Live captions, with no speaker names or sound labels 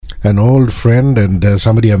an old friend and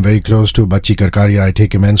somebody I'm very close to, Bachi Karkaria. I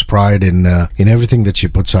take immense pride in everything that she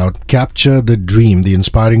puts out. Capture the Dream, the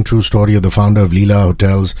inspiring true story of the founder of Leela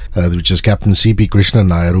Hotels, which is Captain CP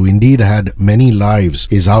Nair, who indeed had many lives,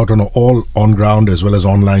 is out on all on-ground as well as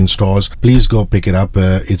online stores. Please go pick it up.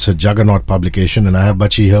 It's a juggernaut publication, and I have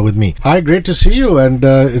Bachi here with me. Hi, great to see you. And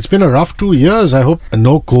it's been a rough 2 years. I hope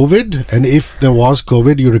no COVID. And if there was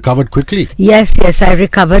COVID, you recovered quickly. Yes, I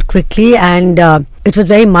recovered quickly, and it was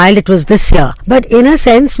very mild. It was this year. But in a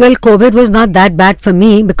sense, well, COVID was not that bad for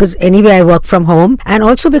me because anyway, I work from home. And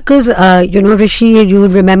also because, Hrishi, you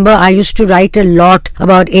remember I used to write a lot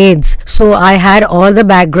about AIDS. So I had all the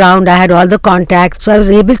background, I had all the contacts. So I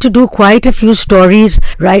was able to do quite a few stories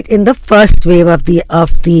right in the first wave of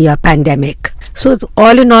the pandemic. So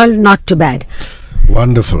all in all, not too bad.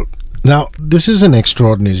 Wonderful. Now, this is an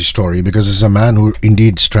extraordinary story because it's a man who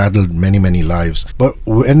indeed straddled many, many lives. But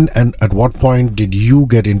when and at what point did you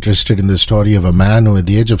get interested in the story of a man who at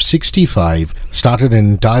the age of 65 started an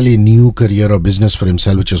entirely new career or business for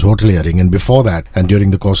himself, which is hoteliering, and before that, and during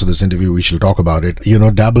the course of this interview we shall talk about it,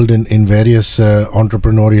 dabbled in various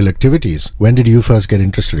entrepreneurial activities. When did you first get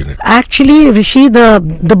interested in it? Actually, Hrishi,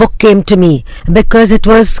 the book came to me because it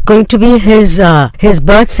was going to be his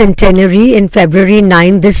birth centenary in February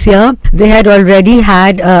 9 this year. They had already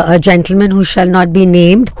had a gentleman who shall not be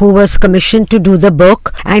named who was commissioned to do the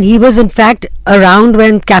book, and he was in fact around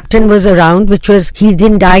when Captain was around, which was, he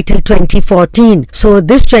didn't die till 2014. So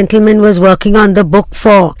this gentleman was working on the book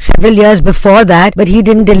for several years before that, but he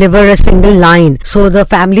didn't deliver a single line. So the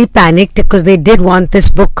family panicked because they did want this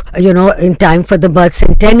book, in time for the birth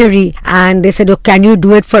centenary, and they said, oh, can you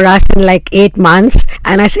do it for us in like 8 months?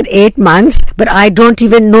 And I said, 8 months? But I don't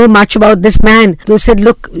even know much about this man. They said,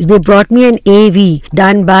 look, they brought me an AV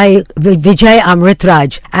done by Vijay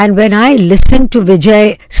Amritraj, and when I listened to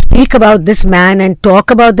Vijay speak about this man and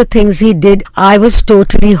talk about the things he did, I was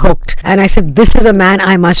totally hooked, and I said, this is a man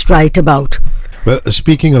I must write about. Well,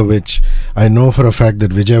 speaking of which, I know for a fact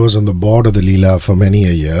that Vijay was on the board of the Leela for many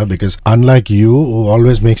a year, because unlike you, who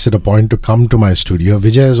always makes it a point to come to my studio,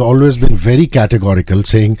 Vijay has always been very categorical,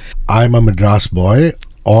 saying, I'm a Madras boy,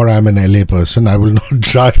 or I'm an LA person. I will not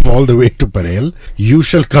drive all the way to Parel. You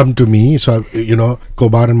shall come to me. So,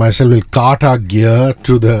 Kobar and myself will cart our gear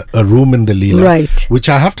to a room in the Leela. Right. Which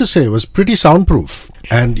I have to say was pretty soundproof.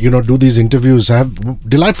 And, do these interviews. I have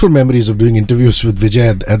delightful memories of doing interviews with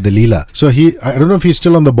Vijay at the Leela. So I don't know if he's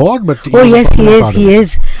still on the board, but... Oh, yes, he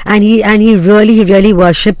is. And he really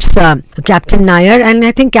worships Captain Nair. And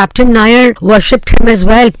I think Captain Nair worshipped him as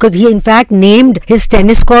well, because he in fact named his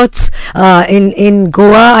tennis courts in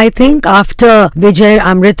Goa, I think, after Vijay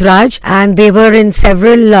Amritraj, and they were in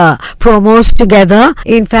several promos together.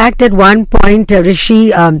 In fact, at one point,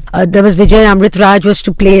 Hrishi, there was Vijay Amritraj was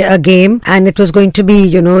to play a game, and it was going to be,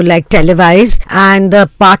 like televised, and the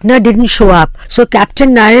partner didn't show up. So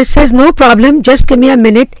Captain Nair says, no problem, just give me a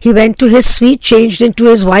minute. He went to his suite, changed into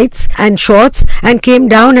his whites and shorts, and came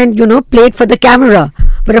down and, played for the camera.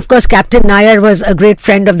 But of course, Captain Nair was a great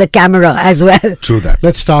friend of the camera as well. True that.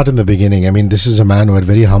 Let's start in the beginning. I mean, this is a man who had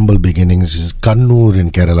very humble beginnings. He's Kannur in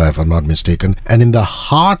Kerala, if I'm not mistaken. And in the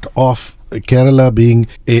heart of Kerala being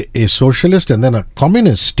a socialist and then a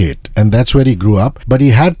communist state, and that's where he grew up, but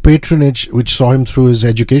he had patronage which saw him through his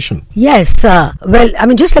education. Yes,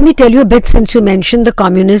 just let me tell you a bit, since you mentioned the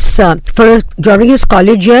communists. During his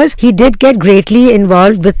college years, he did get greatly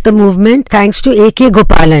involved with the movement, thanks to A.K.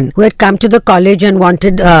 Gopalan, who had come to the college and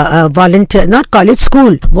wanted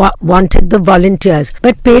wanted the volunteers,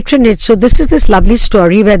 but patronage. So this is this lovely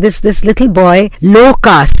story where this little boy,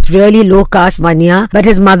 really low caste Vanya, but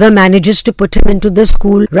his mother manages to put him into the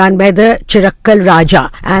school run by the Chirakkal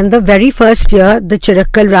Raja, and the very first year the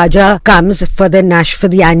Chirakkal Raja comes for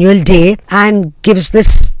the annual day and gives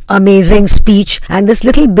this amazing speech, and this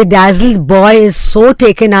little bedazzled boy is so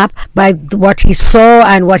taken up by what he saw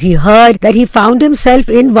and what he heard that he found himself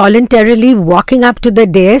involuntarily walking up to the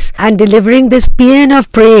dais and delivering this paean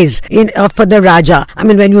of praise for the Raja. I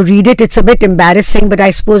mean, when you read it, it's a bit embarrassing, but I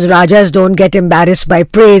suppose Rajas don't get embarrassed by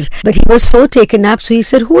praise. But he was so taken up, so he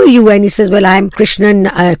said, who are you? And he says, well, I'm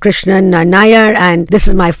Krishnan Nair, and this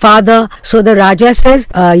is my father. So the Raja says,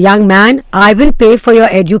 young man, I will pay for your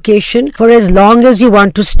education for as long as you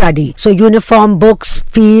want to study. So uniform, books,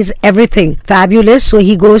 fees, everything. Fabulous. So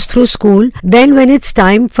he goes through school. Then when it's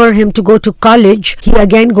time for him to go to college, he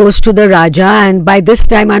again goes to the Raja, and by this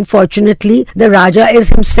time, unfortunately, the Raja is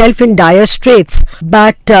himself in dire straits.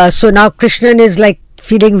 But so now Krishnan is like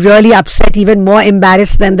feeling really upset, even more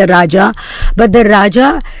embarrassed than the Raja. But the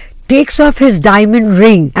Raja takes off his diamond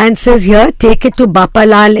ring and says, here, take it to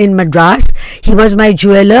Bapalal in Madras. He was my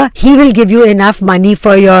jeweler. He will give you enough money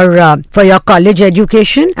for your college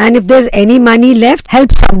education. And if there's any money left,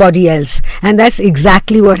 help somebody else. And that's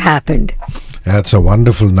exactly what happened. That's a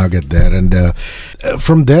wonderful nugget there. And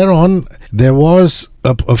from there on, there was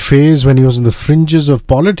a phase when he was in the fringes of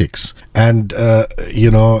politics and,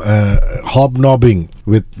 hobnobbing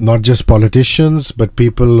with not just politicians, but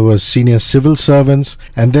people who were senior civil servants.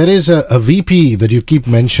 And there is a VP that you keep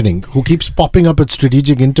mentioning who keeps popping up at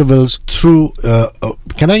strategic intervals through,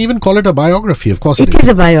 can I even call it a biography? Of course it is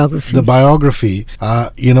a biography. The biography,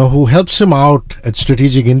 who helps him out at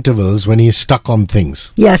strategic intervals when he's stuck on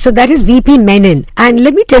things. Yeah, so that is VP Menon. And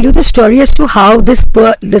let me tell you the story as to how this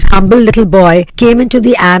humble little boy came into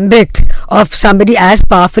the ambit of somebody as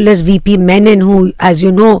powerful as VP Menon, who, as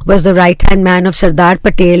you know, was the right-hand man of Sardar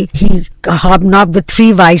Patel. He hobnobbed with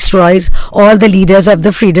 3 viceroys, all the leaders of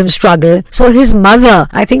the freedom struggle. So his mother,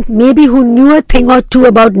 I think maybe who knew a thing or two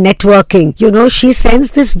about networking, she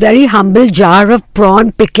sends this very humble jar of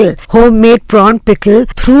prawn pickle, homemade prawn pickle,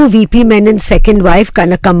 through VP Menon's second wife,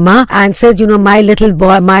 Kanakamma, and says, my little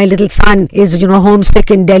boy, my little son is,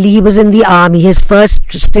 homesick in Delhi. He was in the army, his first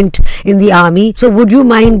stint in the army. So would you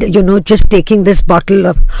mind, just taking this bottle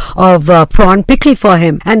of prawn pickle for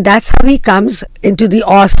him? And that's how he comes into the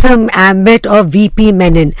awesome ambit of VP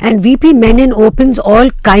Menon. And VP Menon opens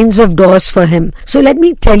all kinds of doors for him. So let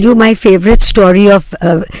me tell you my favorite story of,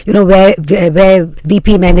 where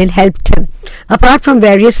VP Menon helped him. Apart from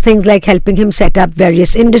various things like helping him set up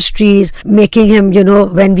various industries, making him,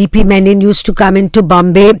 when VP Menon used to come into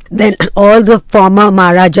Bombay, then all the former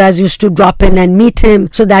Maharajas used to drop in and meet him.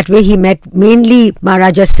 So that way he met mainly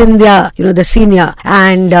Maharaja Sindhya, the senior.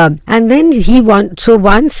 And then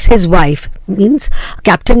once his wife, means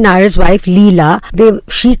Captain Nair's wife Leela,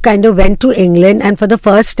 she kind of went to England and for the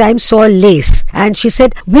first time saw lace, and she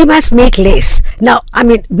said, we must make lace. Now,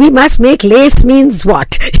 we must make lace means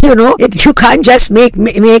what? You can't just make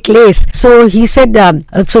lace. So he said,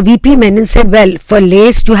 so VP Menon said, well, for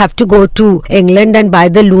lace you have to go to England and buy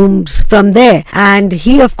the looms from there. And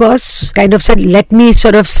he, of course, kind of said, let me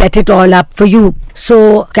sort of set it all up for you.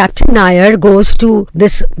 So Captain Nair goes to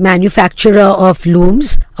this manufacturer of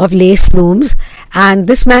looms, of lace looms, and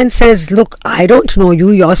this man says, look, I don't know you,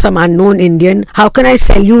 you're some unknown Indian, how can I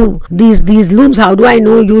sell you these looms? How do I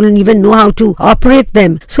know you don't even know how to operate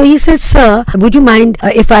them? So he says, sir, would you mind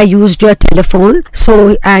if I used your telephone?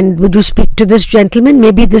 And would you speak to this gentleman?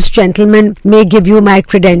 Maybe this gentleman may give you my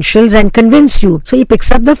credentials and convince you. So he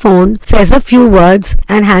picks up the phone, says a few words,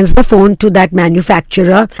 and hands the phone to that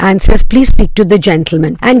manufacturer and says, please speak to the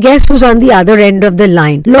gentleman. And guess who's on the other end of the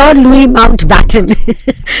line? Lord Louis Mountbatten.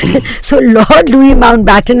 So Lord Louis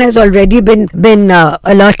Mountbatten has already been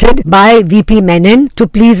alerted by VP Menon to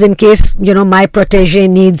please, in case my protege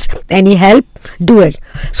needs any help, do it.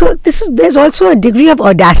 So there's also a degree of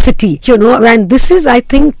audacity, and this is, I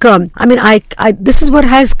think, this is what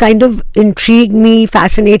has kind of intrigued me,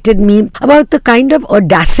 fascinated me about the kind of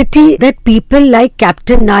audacity that people like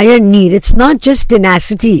Captain Nair need. It's not just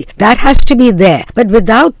tenacity, that has to be there, but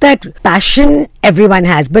without that passion everyone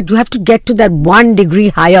has, but you have to get to that 1 degree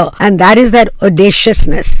higher, and that is that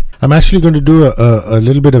audaciousness. I'm actually going to do a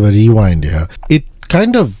little bit of a rewind here. It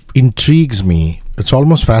kind of intrigues me. It's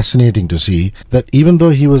almost fascinating to see that even though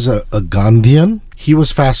he was a Gandhian, he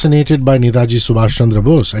was fascinated by Netaji Subhash Chandra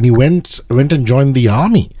Bose, and he went and joined the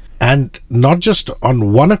army. And not just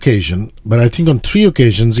on one occasion, but I think on 3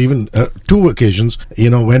 occasions, even 2 occasions,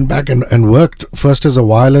 went back and worked first as a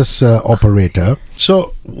wireless operator.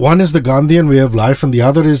 So one is the Gandhian way of life and the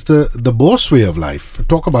other is the Bose way of life.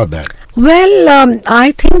 Talk about that. Well,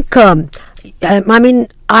 I think,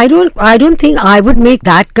 I don't think I would make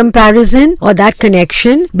that comparison or that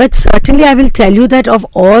connection, but certainly I will tell you that of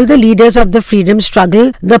all the leaders of the freedom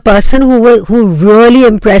struggle, the person who really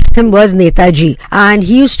impressed him was Netaji, and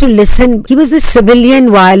he used to listen. He was the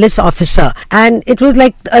civilian wireless officer, and it was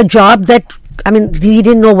like a job that he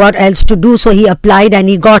didn't know what else to do, so he applied and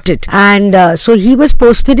he got it. And so he was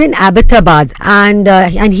posted in Abbottabad, and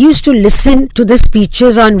he used to listen to the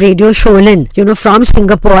speeches on Radio Sholin, from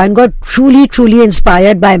Singapore, and got truly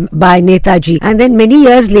inspired by Netaji. And then many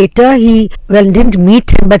years later, he didn't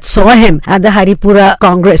meet him but saw him at the Haripura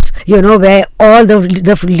Congress, where all the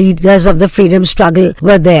leaders of the freedom struggle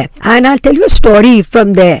were there. And I'll tell you a story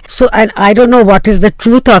from there. So, and I don't know what is the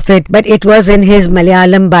truth of it, but it was in his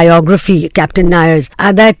Malayalam biography, Captain Nair's,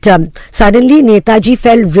 that suddenly Netaji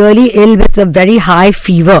fell really ill with a very high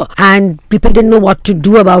fever, and people didn't know what to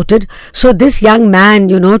do about it. So this young man,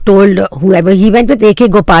 told whoever, he went with A.K.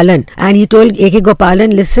 Gopalan, and he told A.K.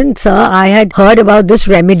 Gopalan, listen sir, I had heard about this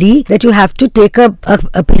remedy that you have to take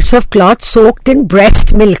a piece of cloth soaked in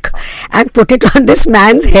breast milk and put it on this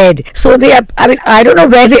man's head. So I don't know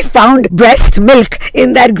where they found breast milk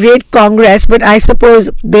in that great congress, but I suppose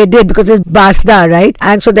they did, because it's Basda, right?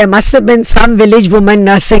 And so there must have been some village woman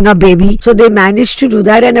nursing a baby. So they managed to do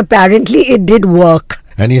that, and apparently it did work.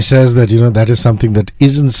 And he says that, that is something that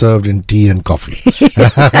isn't served in tea and coffee,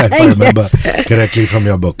 if I remember correctly from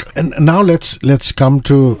your book. And now let's come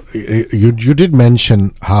to, you did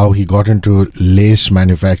mention how he got into lace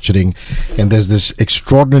manufacturing, and there's this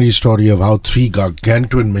extraordinary story of how 3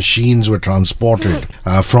 gargantuan machines were transported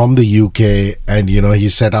from the UK, and, he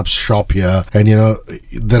set up shop here, and,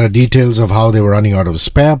 there are details of how they were running out of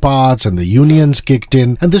spare parts, and the unions kicked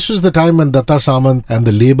in. And this was the time when Datta Samant and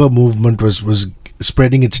the labor movement was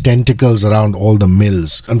spreading its tentacles around all the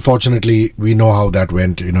mills. Unfortunately, we know how that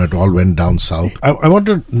went. It all went down south. I want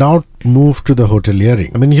to now move to the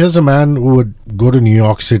hoteliering. I mean, here's a man who would go to New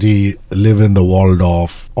York City, live in the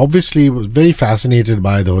Waldorf, obviously was very fascinated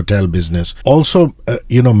by the hotel business. Also,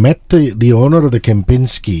 met the owner of the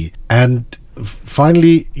Kempinski, and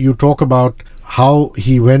finally you talk about how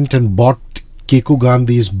he went and bought Keku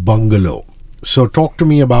Gandhi's bungalow. So talk to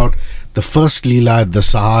me about the first Leela at the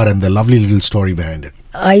Sahar and the lovely little story behind it.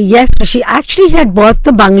 Yes, she actually had bought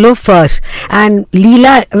the bungalow first, and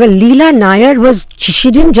Leela Nair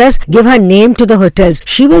she didn't just give her name to the hotels.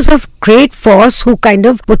 She was a great force who kind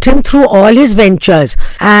of put him through all his ventures,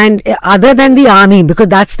 and other than the army, because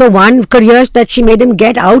that's the one career that she made him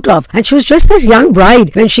get out of. And she was just this young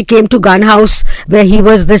bride when she came to Gun House, where he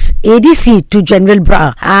was this ADC to General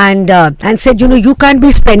Bra, and said, you can't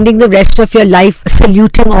be spending the rest of your life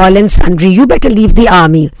saluting all and sundry. You better leave the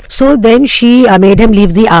army. So then she made him leave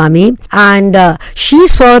the army, and she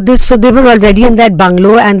saw this. So they were already in that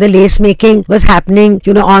bungalow, and the lace making was happening,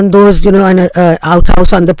 on those, on a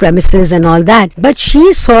outhouse on the premises and all that. But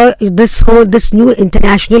she saw this new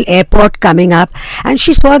international airport coming up, and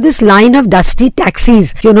she saw this line of dusty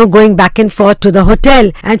taxis, going back and forth to the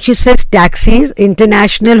hotel. And she says, taxis,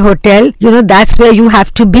 international hotel, that's where you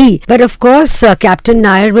have to be. But of course, Captain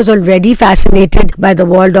Nair was already fascinated by the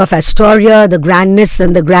Waldorf Astoria, the grandness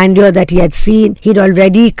and the grandeur that he had seen. He'd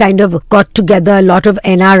already kind of got together a lot of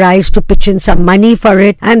NRIs to pitch in some money for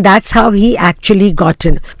it, and that's how he actually got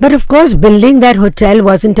in. But of course, building that hotel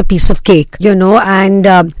wasn't a piece of cake,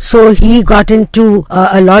 and so he got into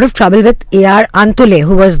a lot of trouble with A.R. Antule,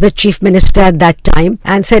 who was the chief minister at that time,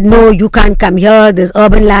 and said, no, you can't come here, there's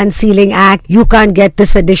Urban Land Ceiling Act, you can't get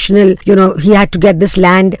this additional, he had to get this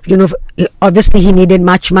land, obviously he needed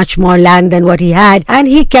much more land than what he had, and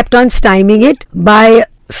he kept on stymieing it by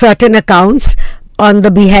certain accounts on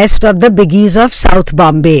the behest of the biggies of South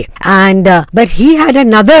Bombay. And but he had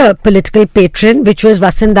another political patron, which was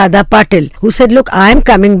Vasantdada Patil, who said, look, I'm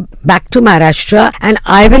coming back to Maharashtra and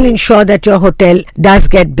I will ensure that your hotel does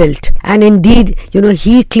get built. And indeed,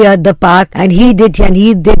 he cleared the path, and he did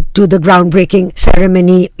do the groundbreaking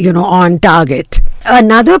ceremony, on target.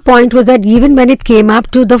 Another point was that even when it came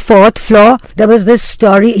up to the 4th floor, there was this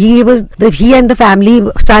story. He and the family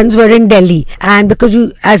sons were in Delhi, and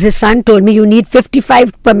because as his son told me, you need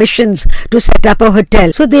 55 permissions to set up a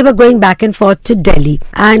hotel. So they were going back and forth to Delhi.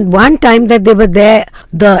 And one time that they were there,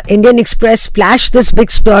 the Indian Express splashed this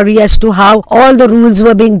big story as to how all the rules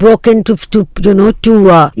were being broken to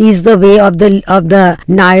ease the way of the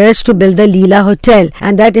Nairs to build the Leela Hotel,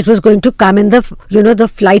 and that it was going to come in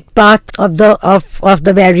the flight path of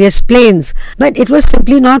the various planes. But it was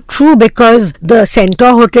simply not true, because the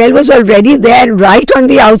Centaur Hotel was already there right on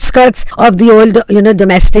the outskirts of the old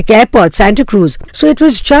domestic airport, Santa Cruz. So it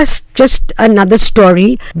was just another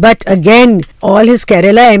story. But again, all his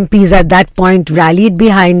Kerala MPs at that point rallied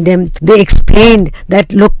behind him. They explained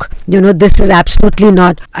that, look, this is absolutely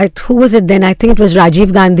not. Who was it then? I think it was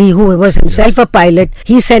Rajiv Gandhi, who was himself a pilot.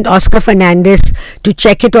 He sent Oscar Fernandez to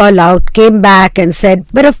check it all out, came back and said,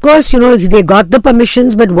 but of course, they got the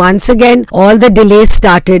permissions, but once again, all the delays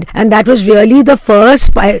started. And that was really the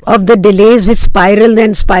first of the delays, which spiraled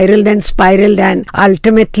and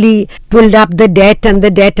ultimately pulled up the debt and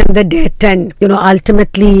the debt and the debt. And,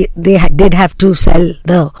 ultimately they did have to sell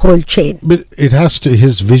the whole chain. But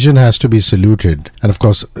his vision has to be saluted. And of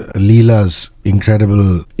course, Leela's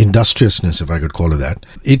incredible industriousness, if I could call it that.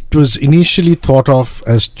 It was initially thought of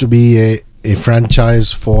as to be a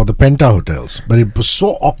franchise for the Penta hotels, but it was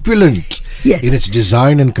so opulent Yes. in its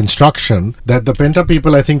design and construction that the Penta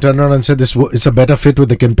people, I think, turned around and said it's a better fit with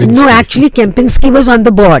the Kempinski. No, actually, Kempinski was on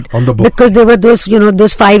the board. On the board. Because there were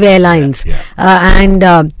those 5 airlines.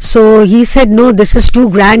 Yeah. So he said, no, this is too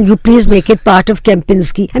grand. You please make it part of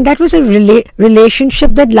Kempinski. And that was a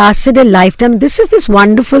relationship that lasted a lifetime. This is this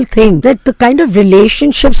wonderful thing, that the kind of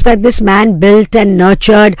relationships that this man built and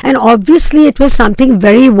nurtured. And obviously, it was something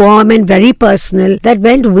very warm and very personal that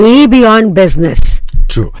went way beyond business.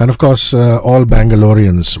 True. And of course, all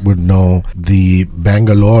Bangaloreans would know the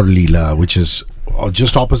Bangalore Leela, which is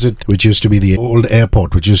just opposite, which used to be the old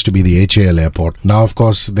airport, which used to be the HAL airport. Now, of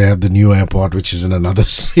course, they have the new airport, which is in another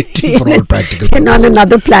city for all practical purposes. And on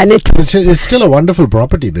another planet. It's still a wonderful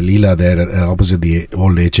property, the Leela there opposite the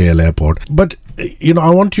old HAL airport. But, I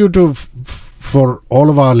want you to... for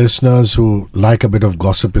all of our listeners who like a bit of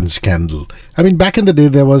gossip and scandal. I mean, back in the day,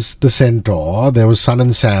 there was the Centaur, there was Sun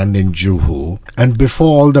and Sand in Juhu, and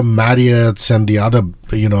before all the Marriotts and the other,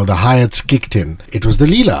 the Hyatts kicked in, it was the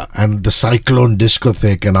Leela and the Cyclone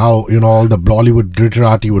discotheque and how, all the Bollywood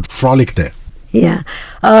glitterati would frolic there. Yeah.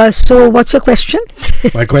 So what's your question?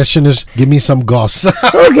 My question is, give me some goss.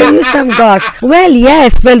 Oh, give you some goss. Well,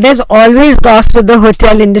 yes. Well, there's always goss with the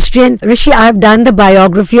hotel industry. And Hrishi, I've done the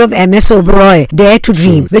biography of M.S. Oberoi, Dare to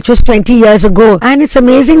Dream, which was 20 years ago. And it's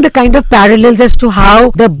amazing the kind of parallels as to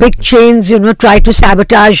how the big chains, try to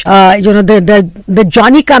sabotage, the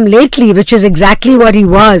Johnny come lately, which is exactly what he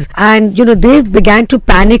was. And, they began to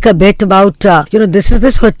panic a bit about,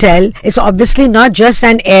 this hotel. It's obviously not just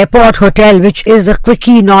an airport hotel, which is a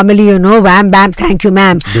quickie normally, wham bam, thank you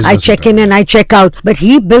ma'am, I check in and I check out. But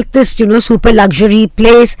he built this, super luxury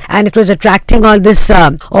place, and it was attracting all this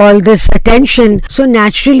attention. So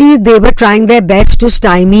naturally they were trying their best to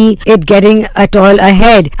stymie it getting at all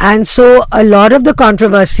ahead. And so a lot of the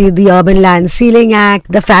controversy, the Urban Land Ceiling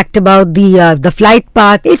Act, the fact about the flight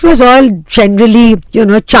path, it was all generally,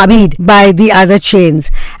 chubbied by the other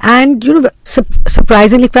chains. And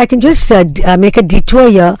surprisingly, if I can just make a detour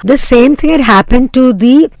here, the same thing had happened to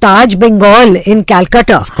the Taj Bengal in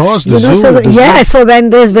Calcutta. Of course, the zoo. So when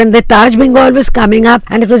the Taj Bengal was coming up,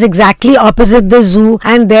 and it was exactly opposite the zoo,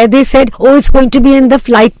 and there they said, oh, it's going to be in the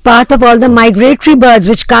flight path of all the migratory birds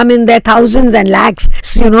which come in their thousands and lakhs,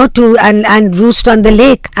 to and roost on the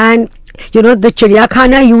lake. And the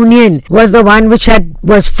Chiryakhana Union was the one which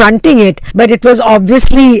was fronting it, but it was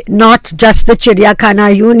obviously not just the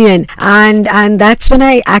Chiryakhana Union. And that's when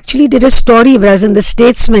I actually did a story where I was in the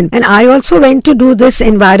Statesman, and I also went to do this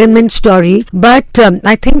environment story, but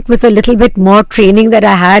I think with a little bit more training that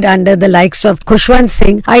I had under the likes of Khushwant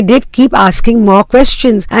Singh, I did keep asking more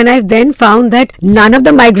questions, and I've then found that none of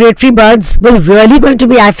the migratory birds were really going to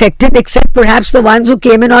be affected, except perhaps the ones who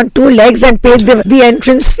came in on 2 legs and paid the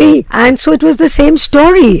entrance fee. And so it was the same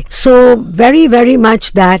story. So very, very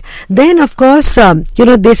much that. Then of course,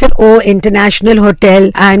 they said, oh, international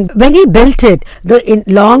hotel. And when he built it, the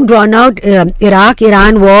long drawn out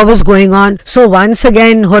Iraq-Iran war was going on. So once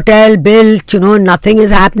again, hotel built, nothing is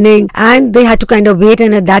happening. And they had to kind of wait.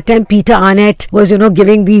 And at that time, Peter Arnett was,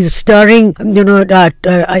 giving these stirring,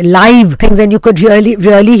 live things. And you could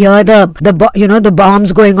really hear the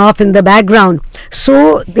bombs going off in the background.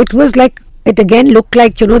 So it was like, it again looked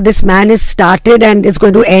like, this man is started and it's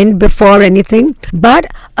going to end before anything.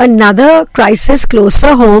 But another crisis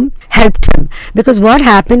closer home helped him, because what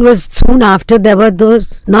happened was soon after there were there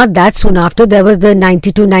was the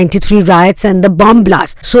 92-93 riots and the bomb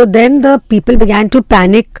blast. So then the people began to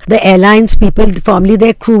panic. The airlines people, formerly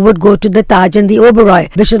their crew, would go to the Taj and the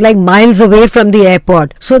Oberoi, which is like miles away from the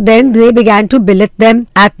airport. So then they began to billet them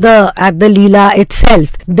at the Leela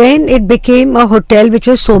itself. Then it became a hotel which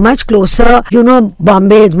was so much closer,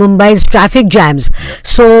 Mumbai's traffic jams.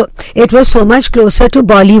 So it was so much closer to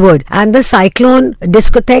Bollywood, and the Cyclone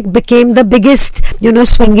discotheque became the biggest,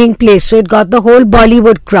 swinging place. So it got the whole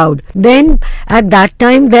Bollywood crowd. Then at that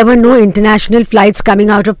time, there were no international flights coming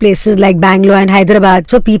out of places like Bangalore and Hyderabad.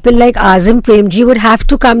 So people like Azim Premji would have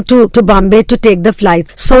to come to Bombay to take the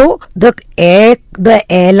flight. So the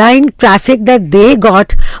airline traffic that they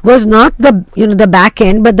got was not the back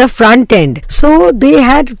end, but the front end. So they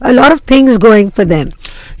had a lot of things going for them.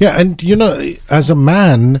 Yeah, and as a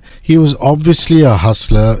man, he was obviously a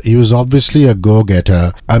hustler. He was obviously a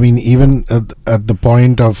go-getter. I mean, even at the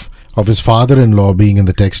point of his father-in-law being in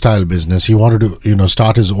the textile business, he wanted to,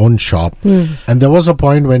 start his own shop. And there was a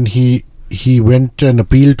point when he went and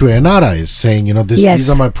appealed to NRIs saying, these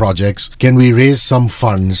are my projects. Can we raise some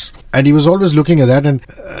funds? And he was always looking at that. And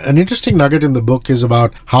an interesting nugget in the book is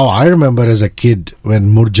about how I remember as a kid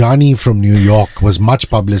when Murjani from New York was much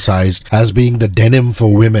publicized as being the denim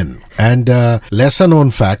for women. And lesser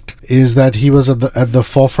known fact is that he was at the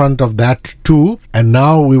forefront of that too. And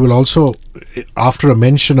now we will also, after a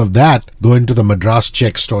mention of that, go into the Madras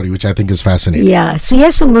Czech story, which I think is fascinating. Yeah. So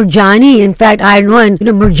yes, so Murjani, in fact, I know, and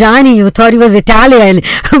Murjani, you thought he was Italian,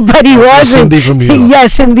 but he wasn't. Sindhi from New York.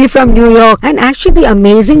 Yes, Sindhi from New York. And actually, the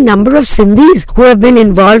amazing number of Sindhis who have been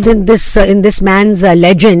involved in this man's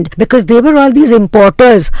legend, because they were all these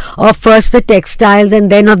importers of first the textiles and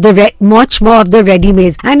then of the much more of the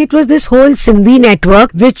ready-mades. And it was this whole Sindhi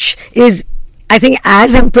network, which is, I think,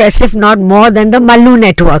 as impressive, not more, than the Mallu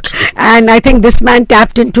network. And I think this man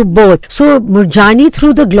tapped into both. So Murjani,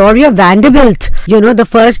 through the glory of Vanderbilt, the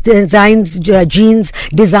first jeans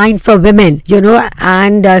designed for women,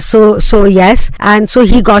 and so yes. And so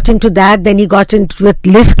he got into that. Then he got into with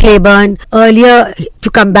Liz Claiborne. Earlier, to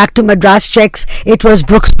come back to Madras Czechs, it was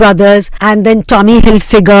Brooks Brothers, and then Tommy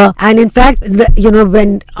Hilfiger. And in fact,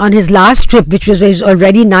 when on his last trip, which was when he's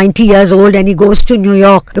already 90 years old, and he goes to New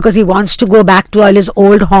York because he wants to go back to all his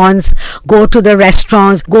old haunts, go to the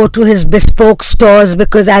restaurants, go to his bespoke stores,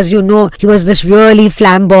 because as you know, he was this really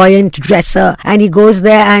flamboyant dresser, and he goes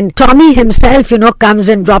there, and Tommy himself, comes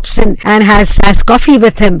and drops in and has coffee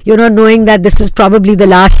with him, knowing that this is probably the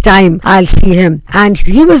last time I'll see him. And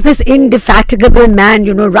he was this indefatigable man,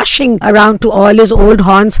 rushing around to all his old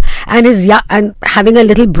haunts and and having a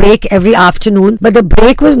little break every afternoon. But the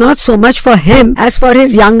break was not so much for him as for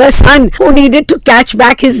his younger son, who needed to catch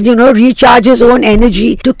back his, recharge his own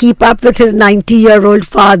energy to keep up with his 90-year-old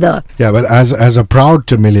father. Yeah, but as a proud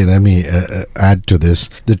Tamilian, let me add to this.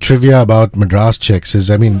 The trivia about Madras Czechs is,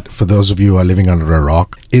 for those of you who are living under a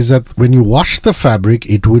rock, is that when you wash the fabric,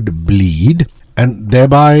 it would bleed, and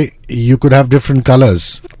thereby you could have different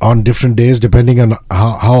colors on different days depending on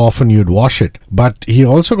how often you'd wash it. But he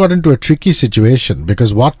also got into a tricky situation,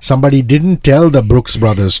 because what somebody didn't tell the Brooks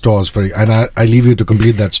Brothers stores, and I leave you to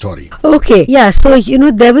complete that story. Okay, yeah, so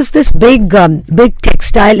there was this big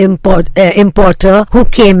textile importer who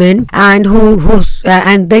came in, and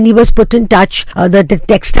and then he was put in touch. The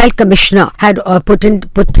textile commissioner had put him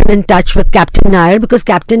in touch with Captain Nair, because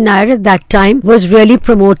Captain Nair at that time was really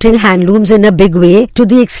promoting handlooms in a big way, to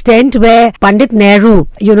the extent where Pandit Nehru,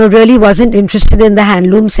 really wasn't interested in the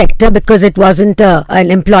handloom sector because it wasn't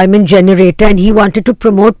an employment generator, and he wanted to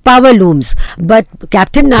promote power looms. But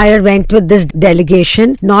Captain Nair went with this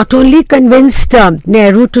delegation, not only convinced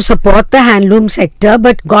Nehru to support the handloom sector,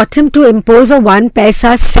 but got him to impose a 1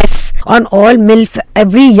 paisa cess on all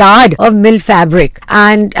every yard of mill fabric,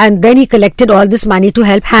 and then he collected all this money to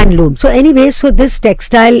help handloom. So anyway, so this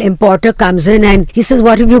textile importer comes in and he says,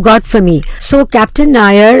 "What have you got for me?" So Captain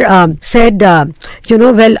Nair said,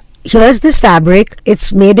 well, here's this fabric,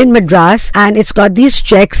 it's made in Madras, and it's got these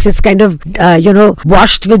checks, it's kind of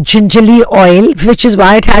washed with gingerly oil, which is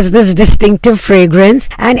why it has this distinctive fragrance,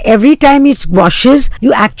 and every time it washes,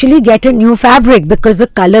 you actually get a new fabric because the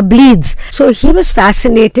color bleeds. So he was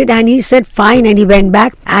fascinated, and he said fine, and he went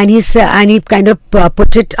back, and he kind of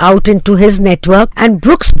put it out into his network. And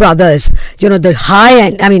Brooks Brothers, the high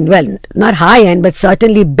end, not high end, but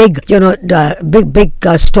certainly big, big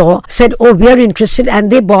store, said, oh, we are interested,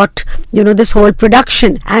 and they bought this whole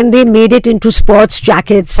production, and they made it into sports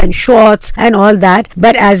jackets and shorts and all that.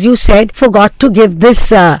 But as you said, forgot to give this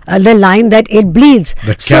the line that it bleeds.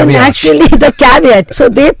 So naturally, the caveat. So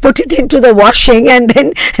they put it into the washing, and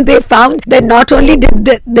then they found that not only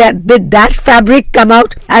did that fabric come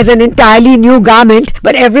out as an entirely new garment,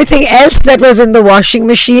 but everything else that was in the washing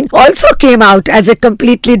machine also came out as a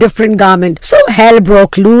completely different garment. So hell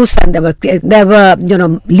broke loose, and there were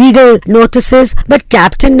legal notices. But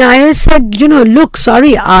Captain Nair said, look,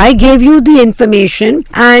 sorry, I gave you the information,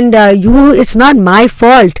 and it's not my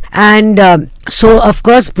fault. And so of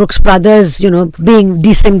course Brooks Brothers, being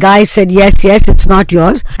decent guys, said yes, it's not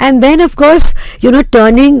yours. And then of course,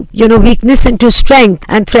 turning weakness into strength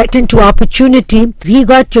and threat into opportunity, he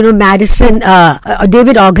got Madison,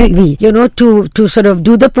 David Ogilvy, to sort of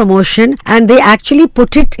do the promotion, and they actually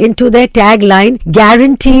put it into their tagline,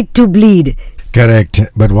 guaranteed to bleed. Correct.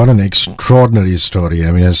 But what an extraordinary story.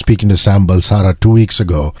 I was speaking to Sam Balsara 2 weeks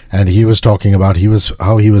ago, and he was talking about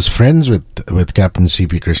how he was friends with Captain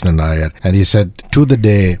C.P. Krishna Nair, and he said to the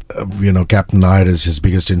day, Captain Nair is his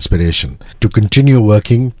biggest inspiration to continue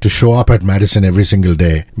working, to show up at Madison every single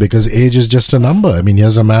day, because age is just a number.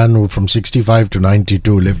 Here's a man who from 65 to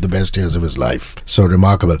 92 lived the best years of his life. So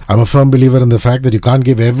remarkable. I'm a firm believer in the fact that you can't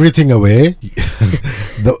give everything away.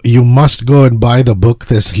 You must go and buy the book.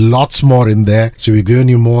 There's lots more in there. there. So we've given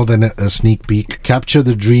you more than a sneak peek. Capture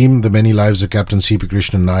the Dream, The Many Lives of Captain CP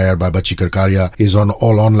Krishnan Nair by Bachi Karkaria is on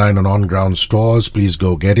all online and on-ground stores. Please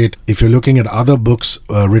go get it. If you're looking at other books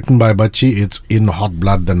written by Bachi, it's In Hot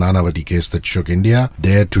Blood, The Nanavati Case That Shook India,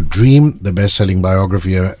 Dare to Dream, the best-selling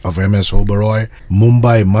biography of M.S. Oberoi,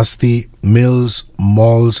 Mumbai Masti, Mills,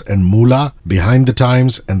 Malls and Moolah, Behind the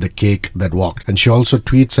Times, and The Cake That Walked. And she also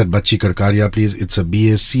tweets at Bachi Karkaria, please. It's a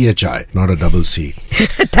B-A-C-H-I, not a double C.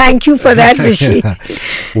 Thank you for that,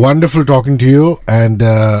 Hrishi. Wonderful talking to you, and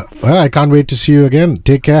I can't wait to see you again.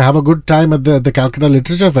 Take care. Have a good time at the Calcutta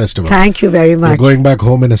Literature Festival. Thank you very much. You're going back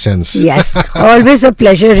home in a sense. Yes, always a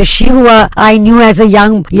pleasure, Hrishi, who I knew as a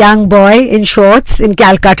young boy in shorts in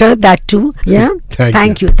Calcutta, that too. Yeah.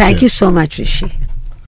 Thank you. Thank you so much, Hrishi.